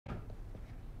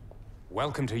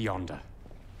Welcome to Yonder.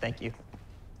 Thank you.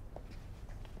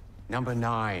 Number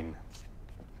 9.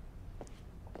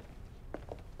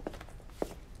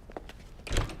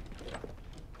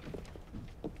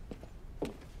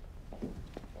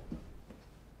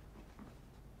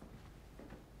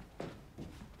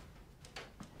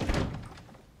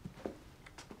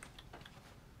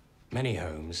 Many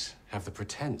homes have the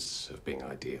pretense of being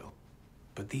ideal,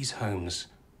 but these homes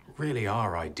really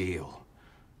are ideal.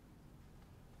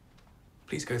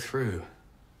 Please go through.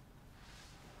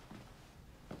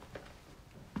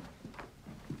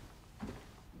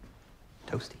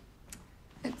 Toasty.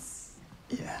 It's...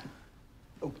 Yeah.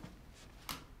 Oh.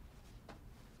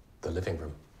 The living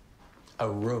room. A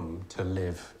room to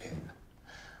live in.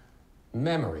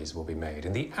 Memories will be made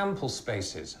in the ample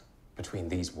spaces between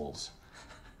these walls.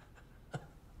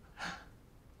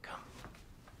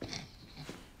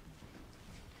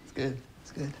 It's good.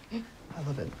 It's good. I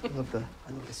love it. I love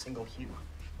the single hue.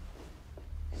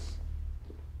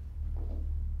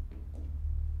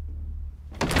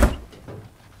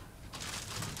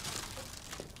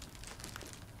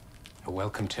 A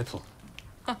welcome tipple.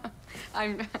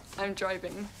 I'm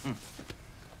driving.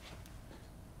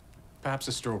 Perhaps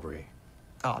a strawberry.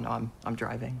 Oh no, I'm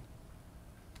driving.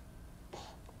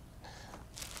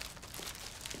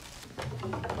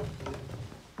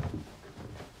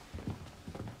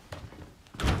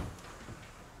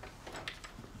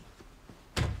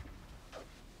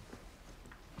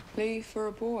 Leave for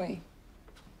a boy.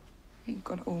 You've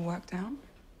got it all worked out?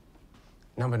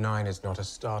 Number 9 is not a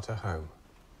starter home.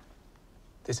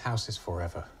 This house is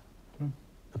forever.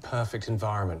 The perfect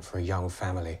environment for a young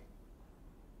family.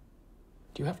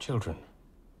 Do you have children?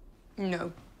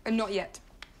 No, not yet.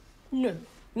 No,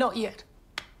 not yet.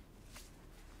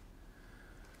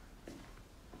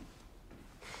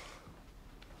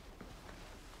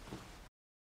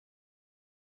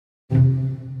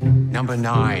 Number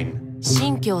 9.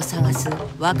 新居を探す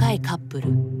若いカップル。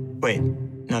 Wait.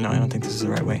 No, I don't think this is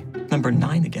the right way. Number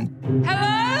 9 again.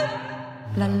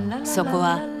 Hello? そこ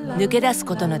は抜け出す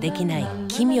ことのできない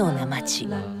奇妙な街。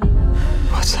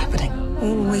 What's happening?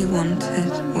 All we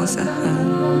wanted was a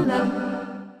home.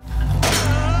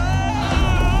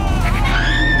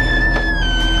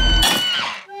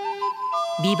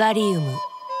 ビバリウム。